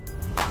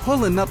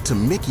Pulling up to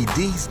Mickey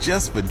D's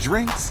just for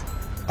drinks?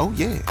 Oh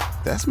yeah,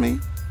 that's me.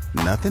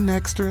 Nothing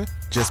extra,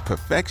 just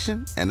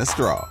perfection and a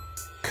straw.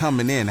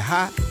 Coming in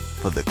hot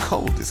for the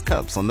coldest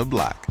cups on the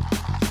block.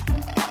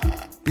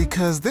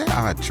 Because there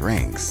are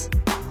drinks.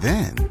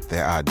 Then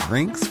there are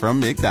drinks from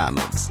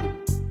McDonald's.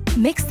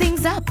 Mix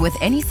things up with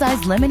any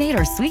size lemonade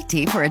or sweet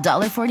tea for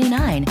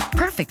 $1.49.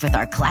 Perfect with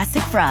our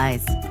classic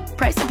fries.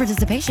 Price and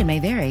participation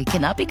may vary.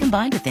 Cannot be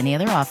combined with any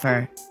other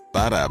offer.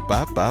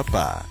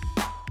 Ba-da-ba-ba-ba.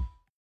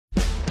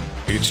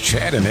 It's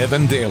Chad and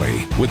Evan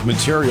Daily with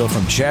material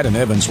from Chad and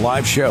Evan's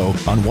live show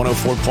on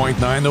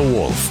 104.9 The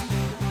Wolf.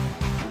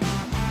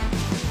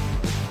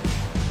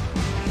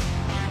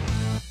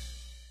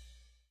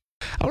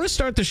 I want to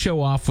start the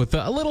show off with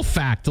a little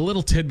fact, a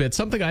little tidbit,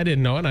 something I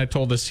didn't know, and I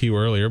told this to you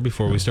earlier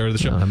before we started the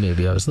show.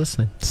 Maybe I was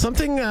listening.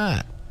 Something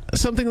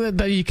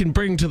that you can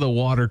bring to the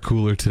water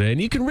cooler today,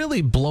 and you can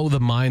really blow the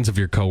minds of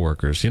your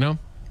coworkers, you know?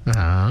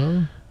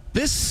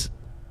 This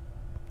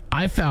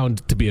I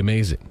found to be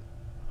amazing.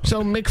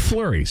 So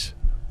McFlurries.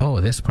 Oh,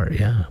 this part,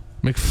 yeah.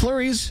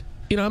 McFlurries,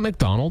 you know, at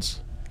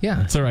McDonald's.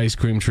 Yeah. It's their ice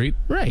cream treat.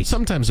 Right.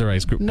 Sometimes their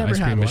ice cream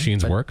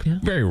machines one, work. Yeah.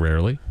 Very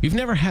rarely. You've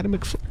never had a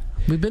McFlurry?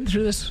 We've been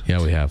through this.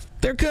 Yeah, we have.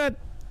 They're good.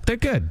 They're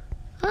good.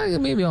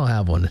 Maybe I'll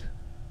have one.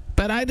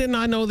 But I did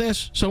not know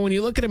this. So when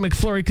you look at a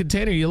McFlurry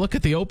container, you look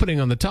at the opening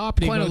on the top.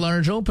 And Quite a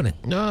large opening.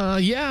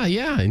 Yeah.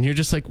 And you're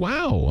just like,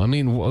 wow. I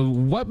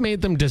mean, what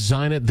made them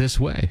design it this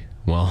way?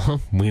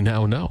 Well, we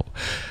now know.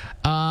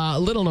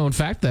 Little known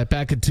fact that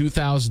back in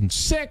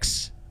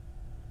 2006,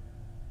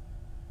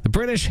 the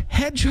British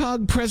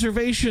Hedgehog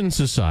Preservation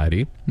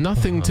Society,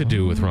 nothing to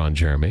do with Ron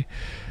Jeremy,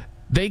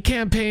 they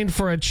campaigned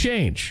for a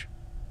change.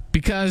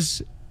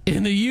 Because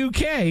in the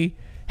UK,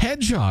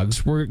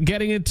 hedgehogs were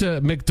getting into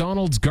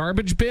McDonald's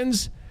garbage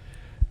bins.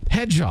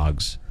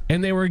 Hedgehogs.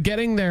 And they were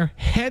getting their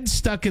head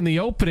stuck in the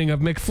opening of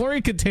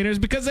McFlurry containers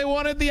because they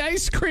wanted the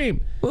ice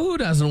cream. Well, who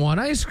doesn't want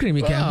ice cream?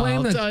 You can't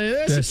blame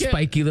the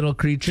spiky little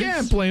creatures.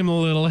 Can't blame the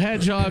little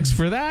hedgehogs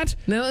for that.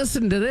 Now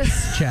listen to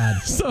this,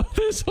 Chad. So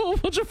there's a whole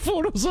bunch of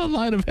photos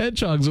online of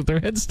hedgehogs with their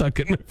heads stuck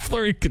in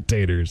McFlurry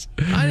containers.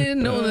 I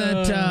didn't know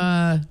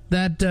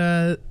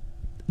that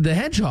the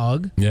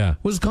hedgehog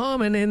was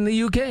common in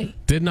the UK.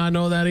 Did not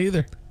know that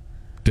either.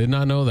 Did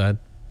not know that.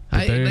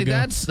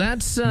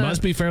 That's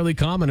must be fairly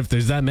common if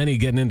there's that many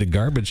getting into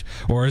garbage,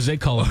 or as they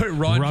call it,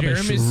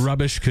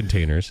 rubbish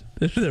containers.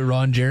 The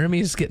Ron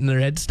Jeremy's getting their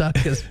head stuck.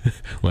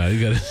 Well,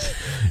 you got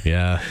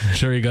yeah,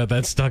 sure you got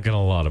that stuck in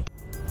a lot of.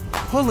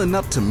 Pulling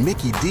up to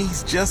Mickey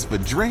D's just for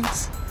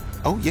drinks?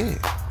 Oh yeah,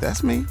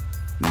 that's me.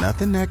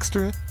 Nothing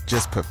extra,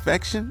 just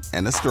perfection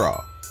and a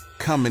straw.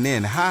 Coming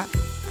in hot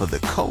for the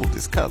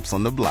coldest cups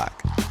on the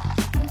block.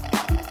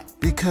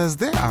 Because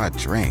there are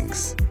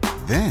drinks.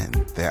 Then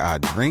there are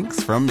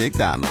drinks from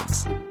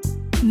McDonald's.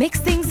 Mix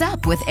things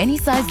up with any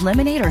size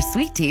lemonade or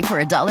sweet tea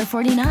for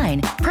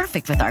 $1.49.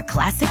 Perfect with our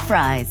classic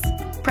fries.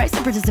 Price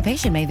and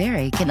participation may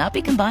vary. Cannot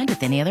be combined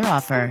with any other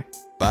offer.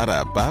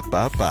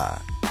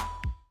 Ba-da-ba-ba-ba.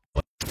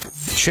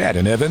 Chad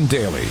and Evan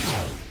Daily.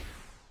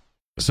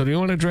 So do you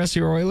want to address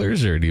your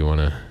Oilers, or do you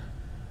want to...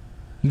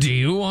 Do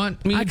you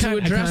want me to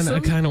address them? I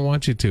kind of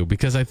want you to,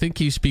 because I think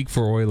you speak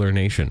for Oiler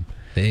Nation.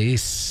 They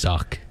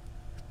suck.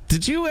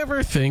 Did you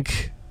ever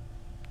think...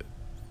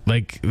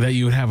 like that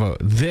you would have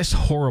this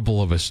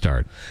horrible of a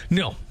start?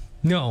 No.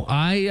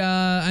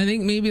 I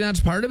think maybe that's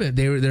part of it.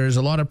 There's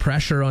a lot of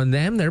pressure on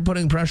them. They're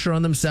putting pressure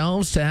on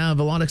themselves to have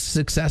a lot of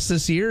success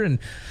this year,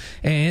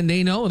 and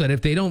they know that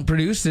if they don't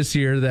produce this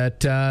year,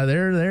 that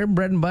their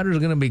bread and butter is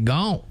going to be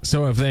gone.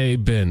 So have they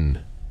been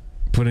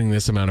putting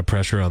this amount of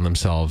pressure on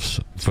themselves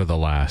for the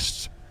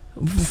last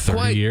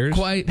 30 years?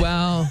 Quite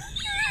well.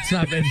 It's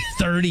not been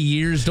 30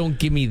 years. Don't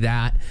give me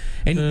that.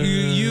 And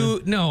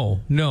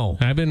no.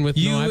 I've been with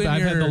you.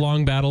 I've had the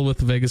long battle with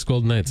the Vegas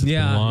Golden Knights. It's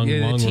been a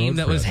long team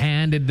that was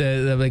handed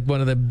the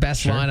one of the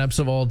best lineups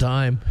of all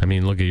time. I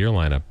mean, look at your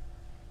lineup.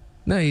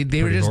 No,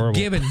 they were just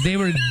given. They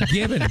were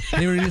given.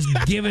 They were just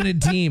given a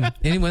team.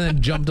 Anyone that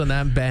jumped on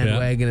that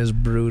bandwagon is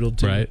brutal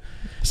too. Right.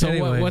 So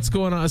anyway. what's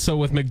going on? So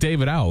with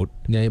McDavid out,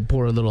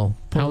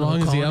 how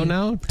long is he out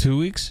now? 2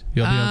 weeks?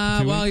 He'll be out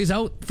for 2 weeks? Well, he's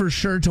out for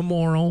sure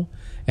tomorrow.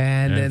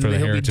 And then for the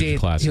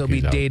he'll be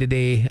day to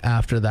day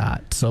after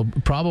that. So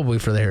probably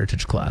for the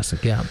Heritage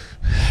Classic, yeah.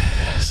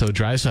 So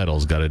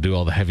Draisaitl's got to do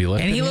all the heavy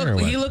lifting.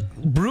 And he looked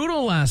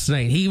brutal last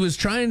night. He was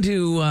trying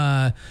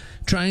to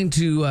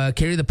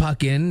carry the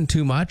puck in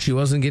too much. He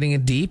wasn't getting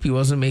it deep. He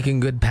wasn't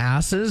making good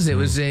passes.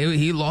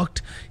 He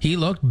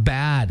looked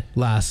bad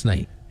last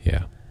night.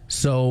 Yeah.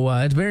 So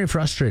it's very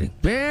frustrating.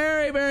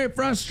 Very, very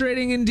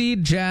frustrating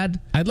indeed, Chad.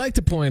 I'd like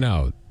to point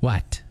out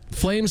what.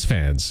 Flames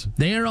fans.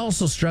 They are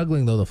also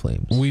struggling, though, the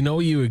Flames. We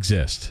know you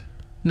exist.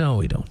 No,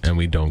 we don't. And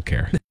we don't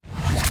care.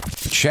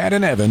 Chad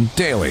and Evan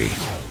Daily.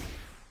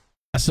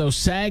 So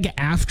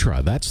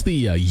SAG-AFTRA, that's the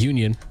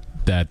union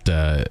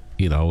that,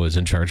 is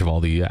in charge of all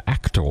the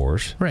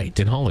actors right.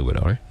 in Hollywood,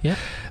 all right? Yeah.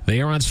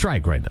 They are on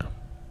strike right now.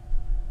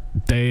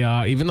 They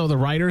even though the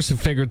writers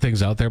have figured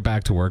things out, they're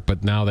back to work,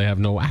 but now they have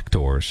no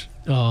actors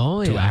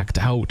to act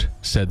out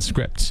said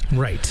scripts.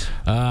 Right.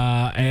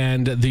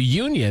 And the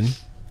union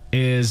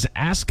is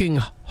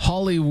asking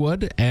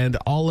Hollywood and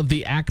all of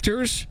the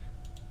actors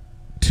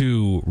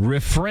to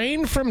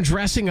refrain from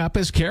dressing up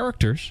as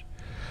characters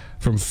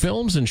from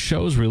films and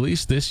shows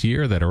released this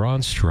year that are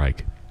on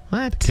strike.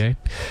 What? Okay.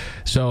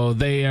 So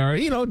they are,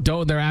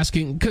 they're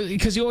asking,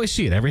 because you always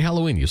see it. Every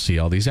Halloween, you see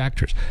all these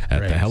actors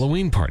at the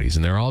Halloween parties,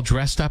 and they're all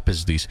dressed up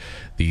as these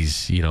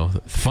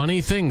funny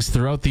things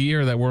throughout the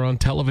year that were on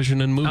television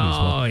and movies.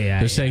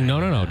 They're saying,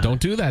 no, don't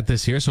do that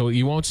this year. So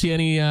you won't see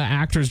any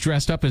actors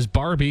dressed up as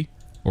Barbie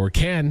or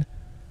Ken.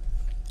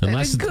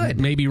 Unless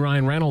maybe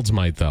Ryan Reynolds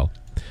might, though.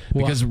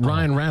 Because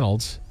Ryan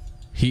Reynolds,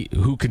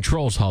 who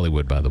controls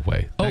Hollywood, by the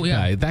way.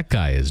 That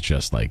guy is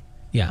just like,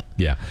 yeah,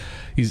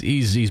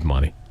 he's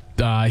money.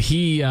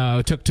 He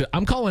took to,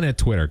 I'm calling it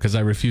Twitter because I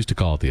refuse to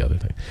call it the other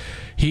thing.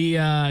 He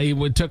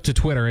took to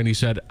Twitter and he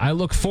said, "I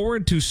look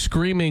forward to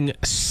screaming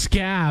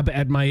scab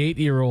at my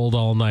 8-year-old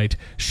all night.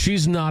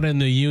 She's not in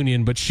the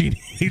union, but she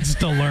needs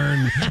to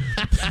learn."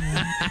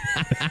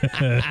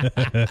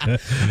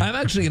 I'm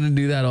actually going to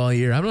do that all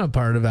year. I'm not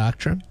part of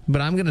ACTRA,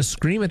 but I'm going to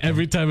scream at them.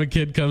 Every time a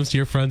kid comes to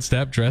your front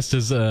step dressed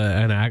as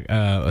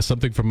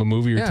something from a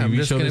movie or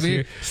TV show this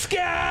year.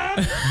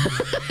 Scab!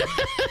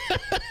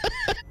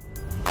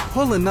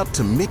 Pulling up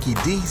to Mickey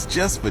D's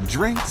just for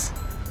drinks?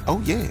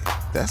 Oh yeah,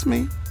 that's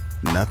me.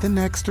 Nothing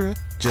extra,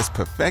 just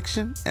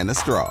perfection and a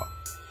straw.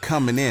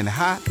 Coming in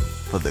hot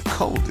for the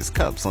coldest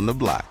cups on the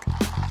block.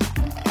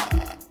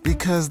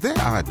 Because there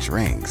are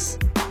drinks.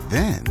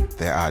 Then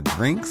there are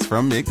drinks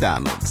from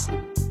McDonald's.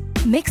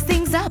 Mix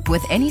things up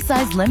with any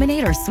size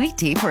lemonade or sweet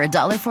tea for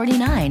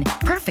 $1.49.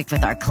 Perfect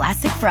with our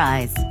classic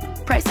fries.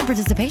 Price and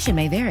participation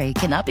may vary.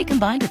 Cannot be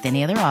combined with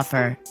any other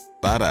offer.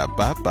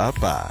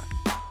 Ba-da-ba-ba-ba.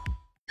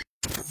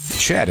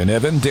 Chad and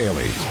Evan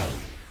daily.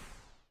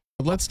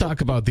 Let's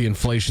talk about the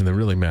inflation that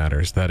really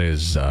matters. That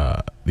is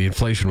the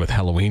inflation with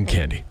Halloween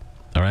candy.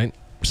 All right?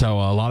 So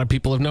a lot of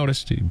people have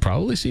noticed. You've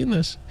probably seen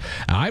this.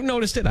 I've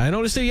noticed it. I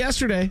noticed it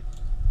yesterday.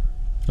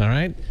 All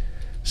right?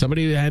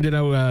 Somebody handed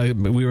out,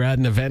 we were at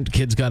an event,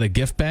 kids got a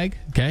gift bag,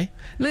 okay?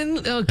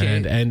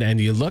 Okay. And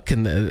you look,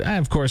 and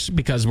of course,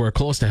 because we're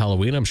close to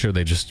Halloween, I'm sure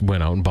they just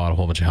went out and bought a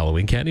whole bunch of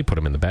Halloween candy, put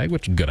them in the bag,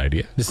 which is a good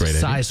idea. This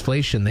is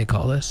sizeflation, they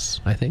call this,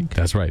 I think.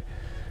 That's right.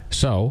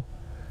 So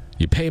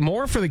you pay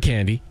more for the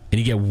candy, and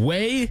you get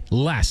way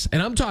less.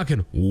 And I'm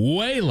talking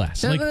way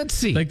less. Now, let's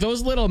see. Like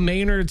those little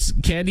Maynard's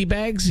candy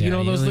bags, Yeah, you know,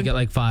 you those only things. get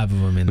like 5 of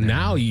them in there.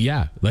 Now,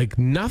 like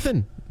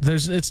nothing.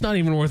 It's not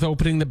even worth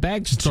opening the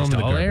bag. Just throw them in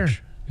the all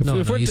garbage.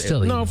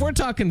 If we're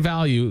talking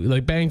value,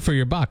 like bang for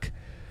your buck.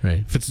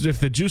 Right. If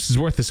the juice is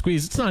worth the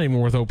squeeze, it's not even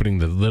worth opening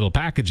the little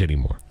package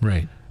anymore.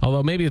 Right.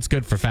 Although maybe it's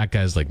good for fat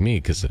guys like me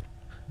because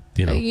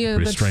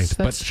restraint.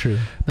 That's true.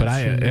 But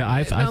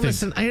I think.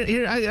 listen.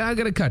 I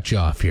got to cut you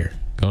off here.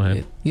 Go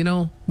ahead. You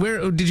know,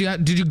 where did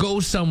you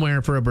go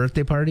somewhere for a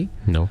birthday party?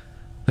 No.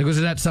 Like, was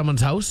it at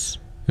someone's house?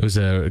 It was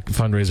a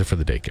fundraiser for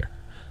the daycare.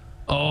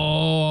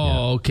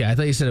 Oh, okay. I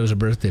thought you said it was a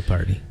birthday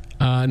party.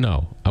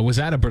 No, I was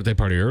at a birthday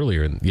party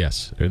earlier, and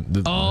yes,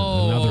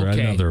 another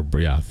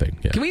thing.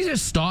 Yeah. Can we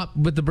just stop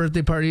with the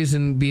birthday parties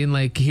and being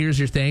like, "Here's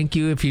your thank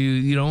you"? If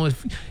you got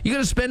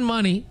to spend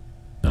money,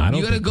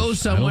 you got to go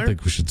somewhere. I don't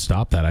think we should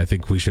stop that. I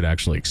think we should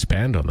actually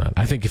expand on that.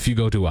 I think if you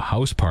go to a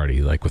house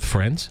party, like with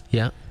friends,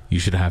 yeah, you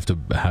should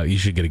you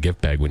should get a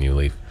gift bag when you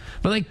leave.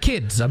 But like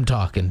kids, I'm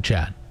talking,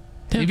 Chad.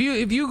 Yeah.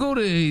 If you go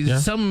to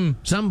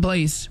some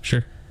place,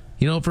 sure.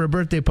 For a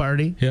birthday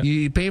party, yeah.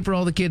 you pay for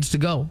all the kids to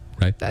go.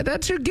 Right.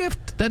 That's your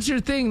gift. That's your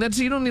thing.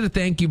 You don't need a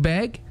thank you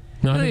bag.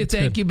 No, you don't need a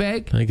thank you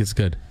bag. I think it's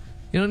good.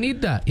 You don't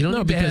need that. You don't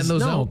need to hand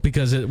those out.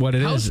 Because what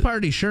it house is... House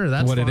party, sure,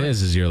 that's what fine. It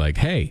is you're like,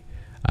 hey,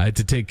 I had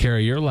to take care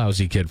of your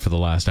lousy kid for the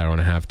last hour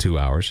and a half, 2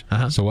 hours.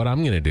 Uh-huh. So what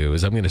I'm going to do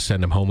is I'm going to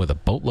send him home with a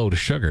boatload of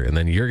sugar, and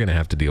then you're going to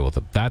have to deal with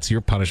it. That's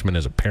your punishment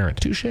as a parent.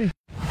 Touché.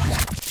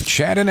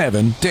 Chad and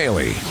Evan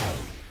daily.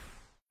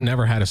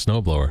 Never had a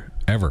snowblower,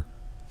 ever.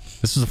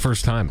 This is the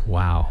first time.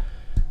 Wow.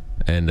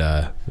 And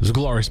it was a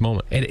glorious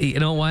moment. And you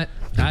know what?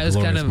 I was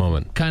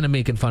kind of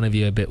making fun of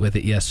you a bit with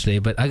it yesterday,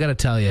 but I got to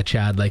tell you,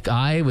 Chad, like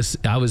I was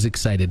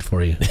excited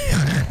for you.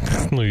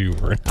 No, you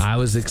weren't. I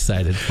was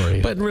excited for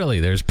you. But really,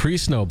 there's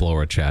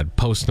pre-snowblower Chad,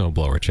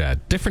 post-snowblower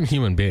Chad. Different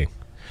human being.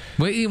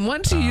 Wait,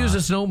 once you use a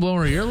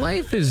snowblower, your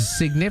life is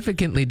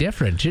significantly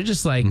different. You're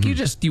just like,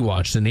 you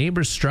watch the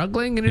neighbors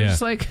struggling, and you're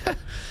just like...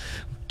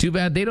 Too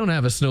bad they don't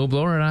have a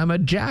snowblower, and I'm a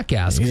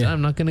jackass because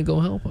I'm not going to go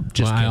help them.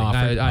 Just kidding.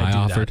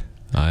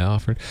 I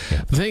offered.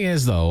 Yeah. The thing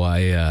is,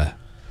 though,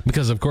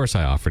 because of course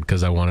I offered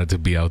because I wanted to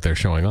be out there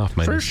showing off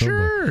my new snowblower.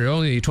 For sure.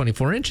 Only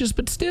 24 inches,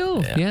 but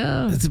still.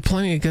 Yeah. It's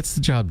plenty. It gets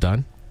the job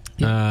done.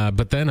 Yeah.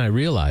 But then I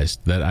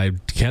realized that I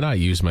cannot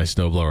use my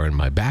snowblower in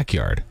my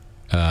backyard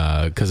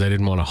because I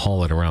didn't want to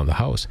haul it around the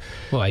house.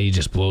 Well, you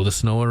just blow the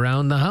snow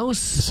around the house.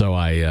 So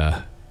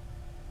I...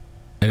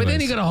 But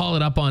then you got to haul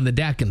it up on the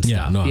deck and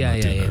stuff.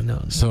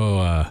 No. So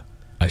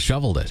I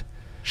shoveled it.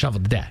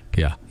 Shovel the deck.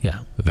 Yeah. Yeah.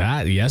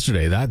 That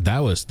yesterday,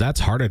 that's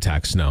heart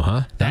attack snow,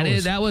 huh?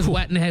 That was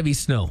wet and heavy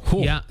snow.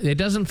 Whew. Yeah, it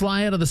doesn't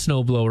fly out of the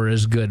snowblower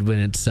as good when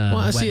it's wet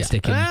and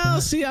sticking.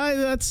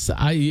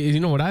 You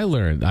know what I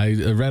learned? I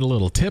read a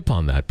little tip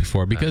on that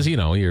before because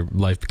your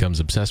life becomes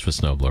obsessed with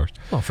snowblowers.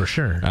 Well, for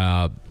sure.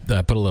 I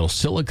put a little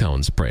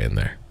silicone spray in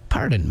there.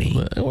 Pardon me.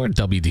 Or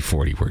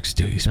WD-40 works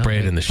too. You spray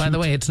it in the chute. By the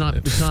way, it's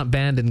not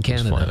banned in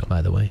Canada.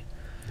 By the way.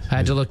 I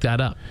had to look that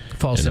up.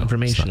 False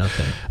information out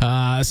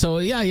there. So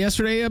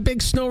yesterday a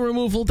big snow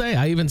removal day.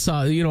 I even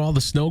saw all the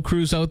snow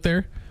crews out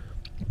there.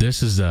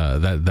 This is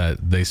that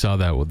they saw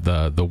that with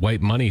the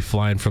white money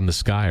flying from the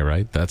sky,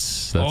 right?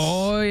 That's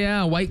oh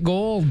yeah, white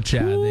gold,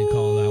 Chad. Ooh. They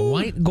call that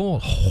white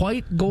gold.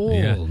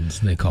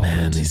 They call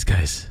it. These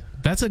guys.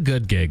 That's a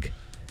good gig.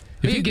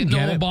 If you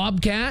getting a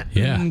bobcat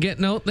and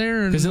getting out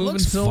there and because it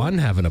looks fun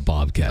having a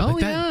bobcat. Oh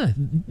yeah.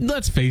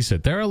 Let's face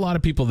it, there are a lot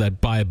of people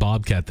that buy a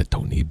bobcat that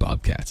don't need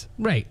bobcats.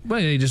 Right.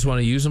 Well, they just want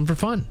to use them for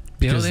fun.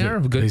 They are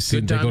a good.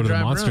 They go to the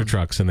monster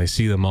trucks and they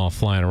see them all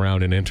flying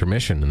around in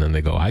intermission, and then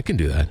they go, "I can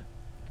do that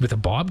with a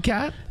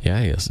bobcat."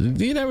 Yeah. Yes.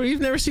 You've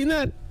never seen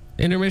that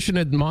intermission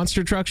at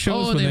monster truck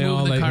shows when they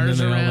move the cars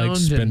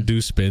around,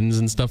 do spins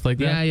and stuff like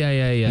that. Yeah.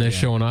 And they're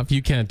showing off.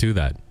 You can't do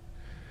that.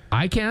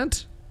 I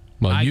can't.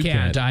 Well, I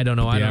can't. I don't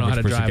know. I don't know how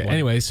to drive one.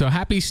 Anyway, so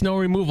happy snow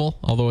removal,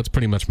 although it's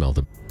pretty much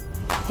melted.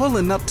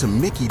 Pulling up to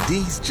Mickey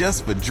D's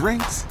just for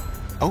drinks?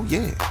 Oh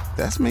yeah,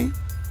 that's me.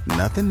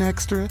 Nothing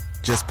extra,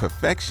 just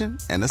perfection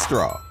and a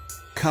straw.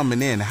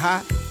 Coming in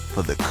hot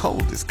for the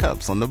coldest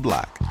cups on the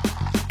block.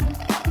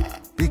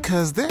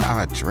 Because there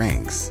are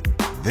drinks.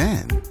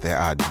 Then there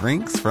are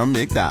drinks from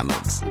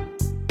McDonald's.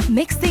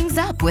 Mix things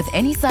up with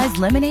any size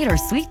lemonade or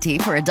sweet tea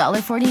for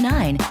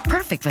 $1.49.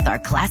 Perfect with our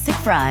classic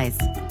fries.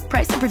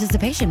 Price and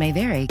participation may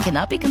vary.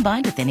 Cannot be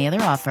combined with any other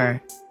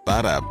offer.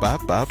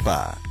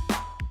 Ba-da-ba-ba-ba.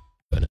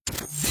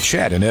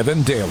 Chad and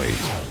Evan daily.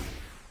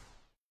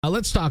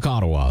 Let's talk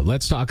Ottawa.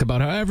 Let's talk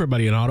about how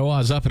everybody in Ottawa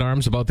is up in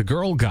arms about the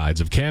Girl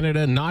Guides of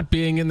Canada not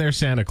being in their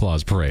Santa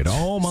Claus parade.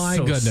 Oh my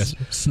goodness.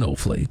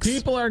 Snowflakes.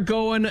 People are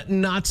going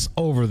nuts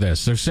over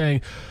this. They're saying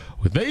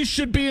they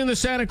should be in the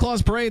Santa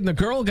Claus parade, and the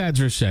Girl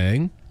Guides are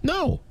saying,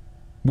 no,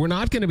 we're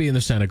not going to be in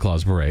the Santa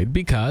Claus parade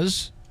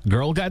because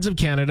Girl Guides of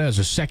Canada is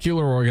a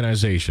secular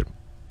organization.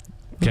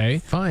 Okay?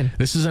 Fine.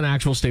 This is an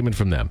actual statement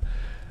from them,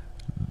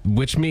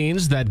 which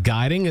means that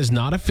guiding is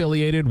not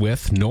affiliated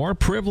with nor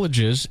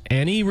privileges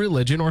any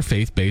religion or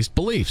faith-based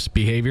beliefs,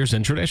 behaviors,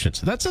 and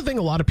traditions. That's the thing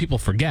a lot of people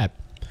forget,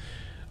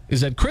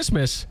 is that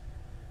Christmas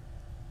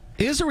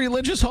is a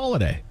religious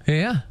holiday.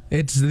 Yeah.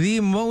 It's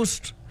the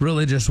most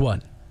religious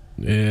one.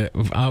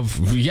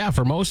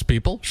 For most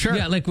people, sure.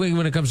 Yeah, like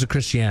when it comes to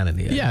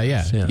Christianity.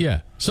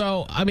 Yeah.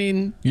 So, I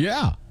mean,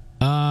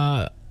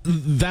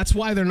 that's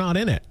why they're not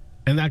in it.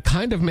 And that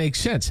kind of makes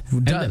sense.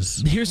 It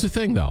does. Here's the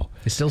thing, though.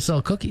 They still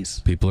sell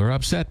cookies. People are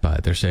upset by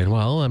it. They're saying,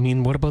 well, I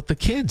mean, what about the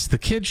kids? The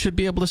kids should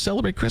be able to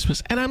celebrate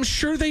Christmas. And I'm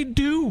sure they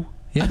do.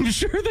 Yeah. I'm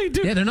sure they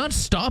do. Yeah, they're not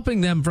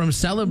stopping them from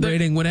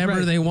celebrating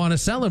whenever they want to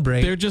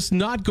celebrate. They're just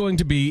not going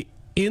to be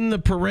in the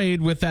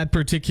parade with that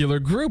particular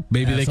group.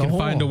 Maybe they can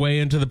find a way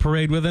into the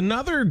parade with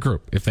another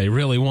group if they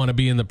really want to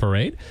be in the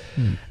parade.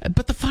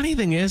 But the funny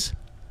thing is,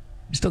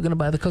 you're still going to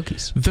buy the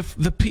cookies.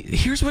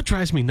 Here's what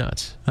drives me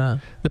nuts.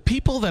 The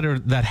people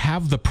that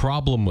have the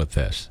problem with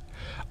this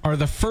are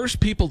the first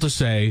people to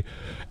say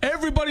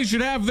everybody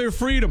should have their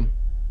freedom.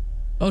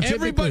 Oh,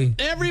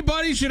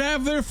 everybody should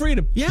have their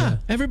freedom. Yeah,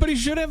 everybody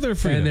should have their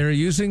freedom. And they're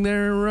using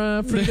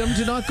their freedom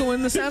to not go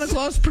in the Santa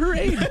Claus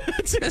parade.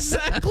 That's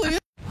exactly it.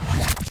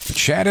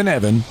 Chad and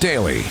Evan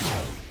daily.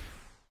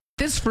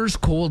 This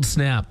first cold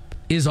snap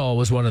is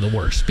always one of the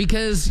worst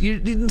because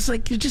it's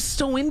like you're just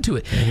so into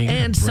it.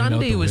 And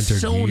Sunday was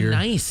so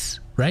nice,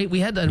 right? We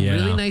had a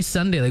really nice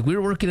Sunday. Like we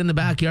were working in the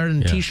backyard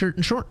in T-shirt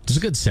and shorts. It was a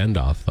good send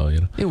off, though.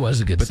 It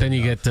was a good. But then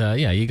you get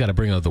you got to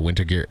bring out the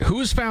winter gear.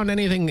 Who's found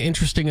anything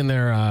interesting in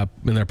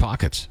their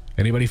pockets?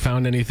 Anybody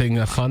found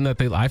anything fun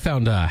that I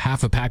found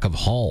half a pack of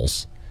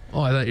Halls. Oh,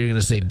 I thought you were going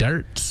to say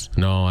darts.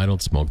 No, I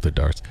don't smoke the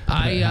darts.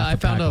 I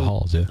found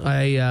Halls. Yeah.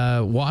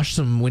 I washed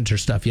some winter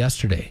stuff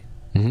yesterday.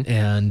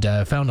 And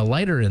found a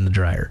lighter in the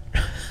dryer.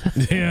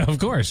 Yeah, of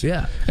course.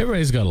 Yeah.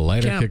 Everybody's got a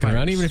lighter kicking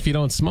around, even if you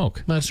don't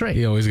smoke. That's right.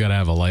 You always got to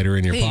have a lighter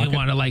in your pocket. You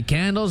want to light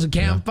candles, a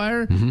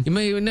campfire. You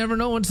may never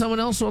know when someone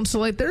else wants to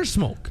light their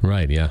smoke.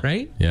 Right, yeah.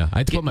 Right? Yeah. I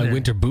had to put my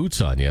winter boots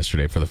on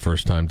yesterday for the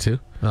first time, too.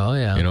 Oh,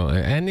 yeah.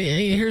 And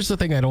here's the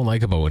thing I don't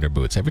like about winter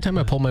boots. Every time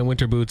I pull my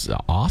winter boots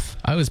off,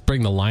 I always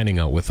bring the lining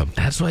out with them.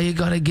 That's why you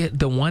got to get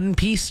the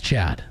one-piece,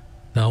 Chad.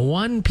 The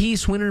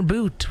one-piece winter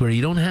boot where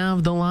you don't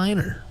have the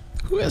liner.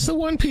 Who has the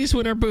one-piece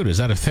winter boot? Is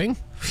that a thing?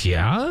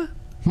 Yeah.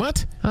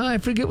 What? I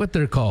forget what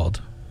they're called.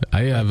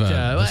 I have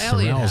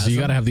Sorels. You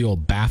got to have the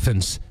old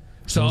Baffins.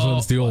 So those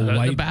ones, the old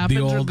white,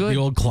 the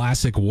old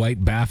classic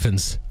white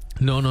Baffins.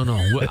 No.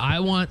 I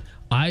want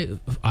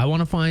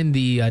to find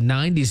the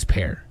 '90s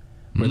pair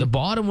where the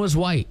bottom was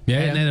white. Yeah,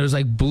 and yeah. then it was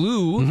like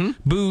blue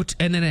boot,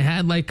 and then it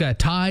had like a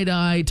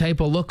tie-dye type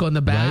of look on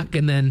the back, Right.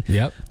 and then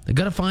Yep. I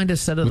got to find a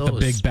set of With those.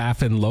 the big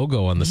Baffin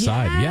logo on the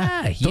side.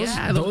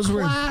 Yeah. those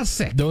were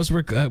classic. Those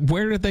were,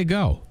 where did they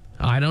go?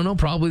 I don't know,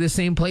 probably the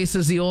same place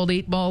as the old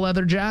 8-ball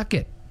leather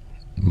jacket.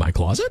 My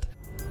closet?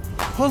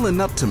 Pulling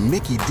up to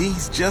Mickey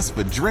D's just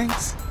for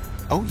drinks?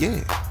 Oh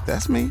yeah,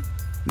 that's me.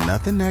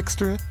 Nothing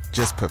extra,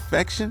 just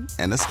perfection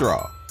and a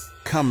straw.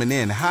 Coming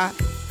in hot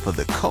for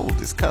the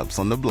coldest cups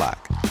on the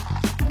block.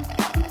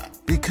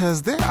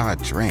 Because there are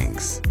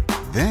drinks.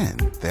 Then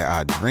there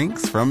are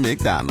drinks from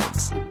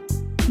McDonald's.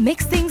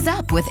 Mix things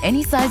up with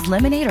any size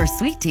lemonade or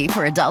sweet tea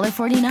for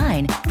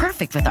 $1.49.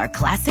 Perfect with our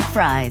classic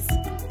fries.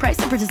 Price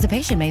and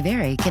participation may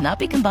vary. Cannot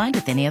be combined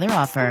with any other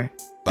offer.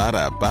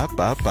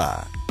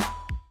 Ba-da-ba-ba-ba.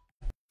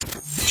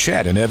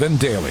 Chad and Evan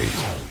daily.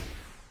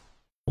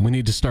 We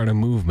need to start a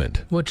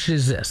movement. Which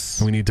is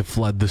this? We need to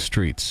flood the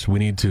streets. We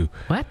need to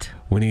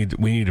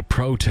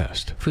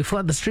protest. If we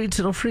flood the streets,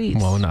 it'll freeze.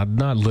 Well,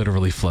 not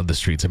literally flood the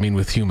streets. I mean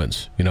with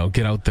humans.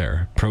 Get out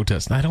there,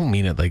 protest. I don't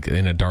mean it like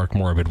in a dark,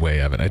 morbid way,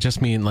 Evan. I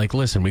just mean like,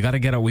 listen, we got to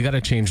get out. We got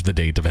to change the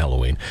date of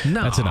Halloween.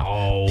 No. That's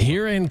enough.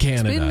 Here in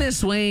Canada, It's been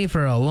this way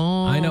for a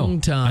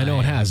long time. I know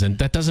it has, and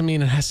that doesn't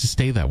mean it has to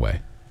stay that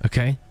way.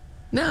 Okay.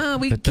 No,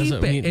 we That keep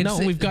doesn't it. mean, no,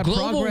 we've got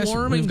global progress.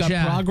 warming. We've got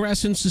Chad.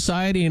 progress in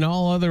society in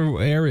all other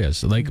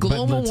areas. Like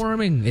Global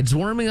warming. It's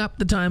warming up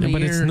the time of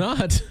but year. it's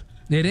not.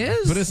 It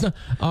is. But it's not.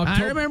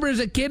 I remember as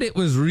a kid, it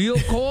was real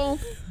cold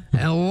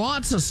and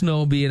lots of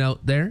snow being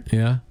out there.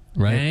 Yeah.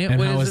 Right. Hey, and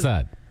what how is was it?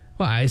 that?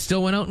 Well, I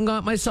still went out and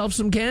got myself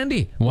some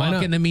candy. Why not?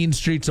 Walking the mean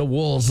streets of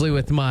Wolseley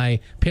with my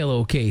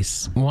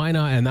pillowcase. Why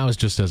not? And that was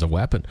just as a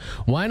weapon.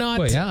 Why not?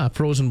 Oh, yeah,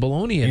 frozen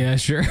bologna. Yeah,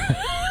 sure.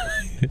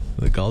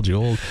 They called you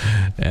old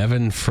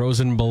Evan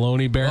Frozen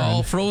Baloney Baron.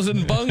 Oh,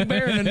 frozen bung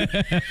baron.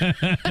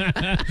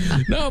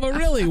 No, but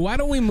really, why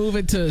don't we move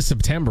it to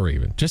September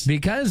even? Just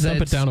Because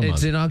dump it down a month.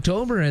 it's in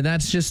October, and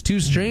that's just too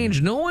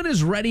strange. No one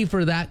is ready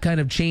for that kind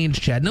of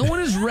change, Chad. No one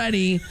is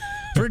ready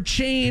for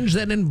change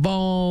that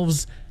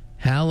involves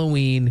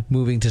Halloween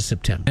moving to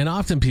September. And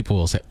often people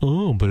will say,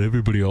 "Oh, but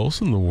everybody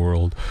else in the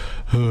world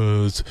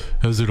has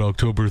it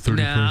October 31st."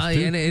 Now,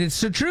 too." and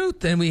it's the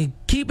truth, and we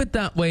keep it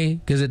that way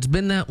because it's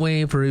been that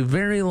way for a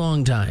very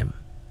long time.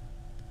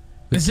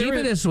 We keep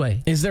it this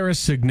way. Is there a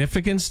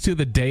significance to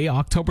the day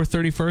October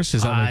 31st?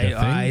 Is that like a thing?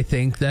 I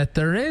think that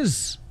there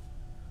is.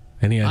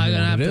 Any idea I'm what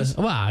gonna it have is?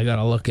 to. Well, I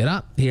gotta look it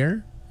up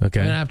here.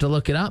 Okay. I'm gonna have to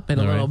look it up in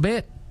a All little right.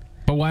 bit.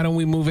 But why don't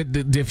we move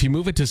it? If you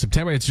move it to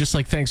September, it's just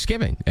like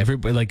Thanksgiving.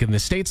 Everybody, like in the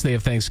States, they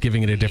have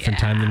Thanksgiving at a different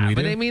time than we do.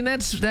 But I mean,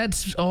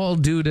 that's all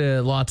due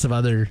to lots of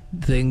other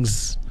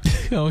things.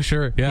 Oh,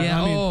 sure.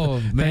 Yeah. I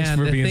mean, man, thanks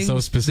for the being things, so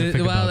specific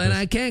well, about and this.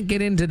 I can't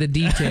get into the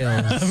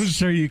details I'm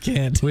sure you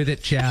can't. with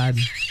it, Chad.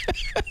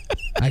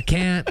 I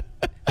can't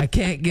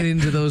get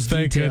into those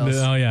Thank details. goodness.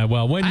 Oh, yeah.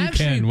 Well, when you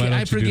can, why don't I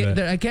you forget. do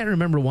that? I can't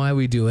remember why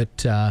we do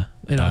it in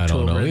October. I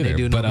don't know and they either,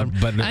 do but, November.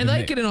 but I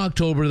like it in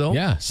October though.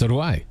 Yeah, so do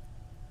I.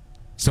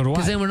 So do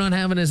Because I. then we're not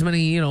having as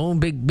many,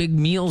 big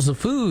meals of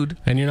food.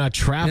 And you're not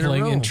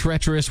traveling row. in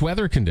treacherous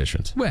weather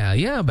conditions. Well,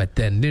 yeah, but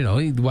then,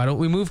 why don't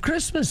we move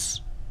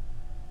Christmas?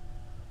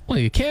 Well,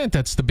 you can't.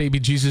 That's the baby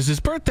Jesus'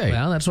 birthday.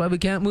 Well, that's why we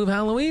can't move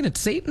Halloween. It's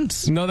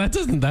Satan's. No, that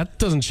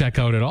doesn't check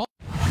out at all.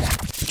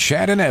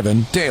 Chad and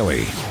Evan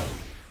daily.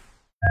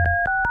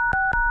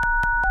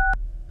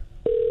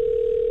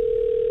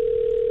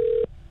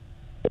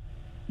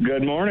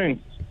 Good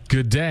morning.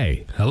 Good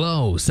day.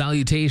 Hello,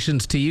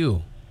 salutations to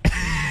you.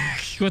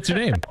 What's your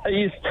name?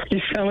 You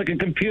sound like a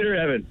computer,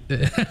 Evan.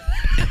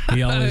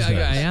 He always I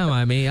does. am.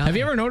 I mean, Have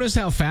you ever noticed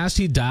how fast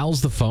he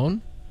dials the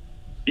phone?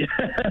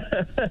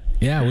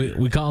 Yeah,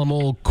 we call him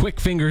old Quick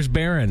Fingers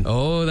Baron.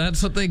 Oh,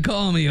 that's what they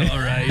call me. All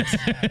right.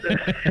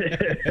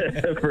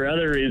 For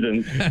other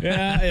reasons.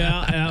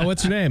 Yeah.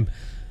 What's your name?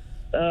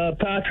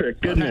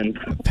 Patrick Goodman.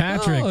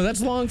 Patrick. Oh,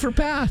 that's long for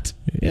Pat.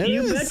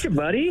 You betcha,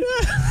 buddy.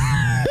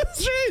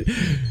 That's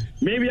right.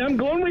 Maybe I'm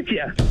going with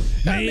you.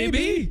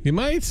 Maybe. You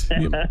might.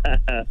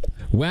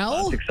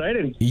 Well,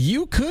 Exciting.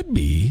 you could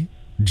be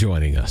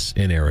joining us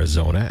in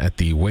Arizona at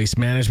the Waste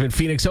Management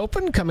Phoenix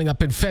Open coming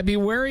up in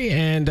February,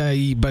 and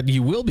but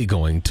you will be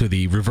going to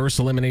the reverse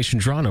elimination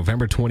draw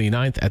November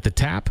 29th at the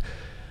Tap.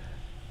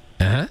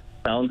 Uh-huh.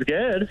 Sounds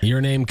good. Your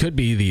name could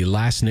be the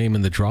last name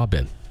in the draw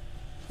bin,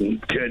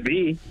 Could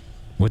be.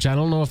 which I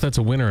don't know if that's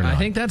a winner or not. I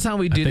think that's how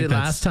we did think it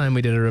that's- last time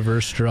we did a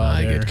reverse draw.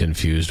 I there. get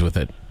confused with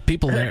it.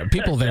 People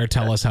there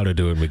tell us how to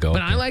do it, and we go.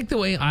 But okay.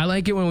 I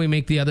like it when we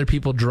make the other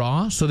people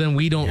draw, so then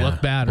we don't Yeah.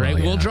 look bad, Well, right?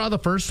 yeah. We'll draw the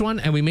first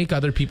one, and we make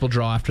other people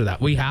draw after that.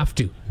 We have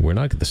to. We're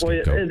not the Well,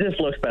 scapegoat. it just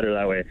looks better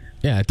that way.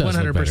 Yeah, it does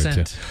look better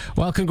 100%. too.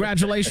 Well,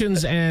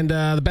 congratulations and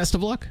the best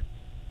of luck.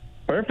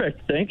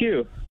 Perfect. Thank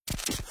you.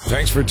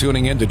 Thanks for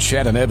tuning in to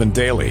Chad and Evan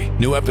Daily.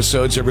 New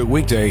episodes every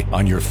weekday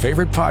on your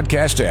favorite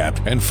podcast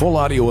app and full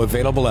audio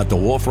available at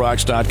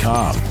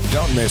thewolfrocks.com.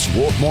 Don't miss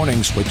Wolf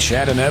Mornings with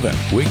Chad and Evan.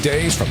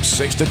 Weekdays from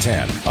 6 to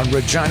 10 on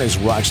Regina's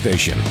Rock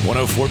Station,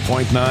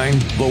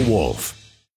 104.9 The Wolf.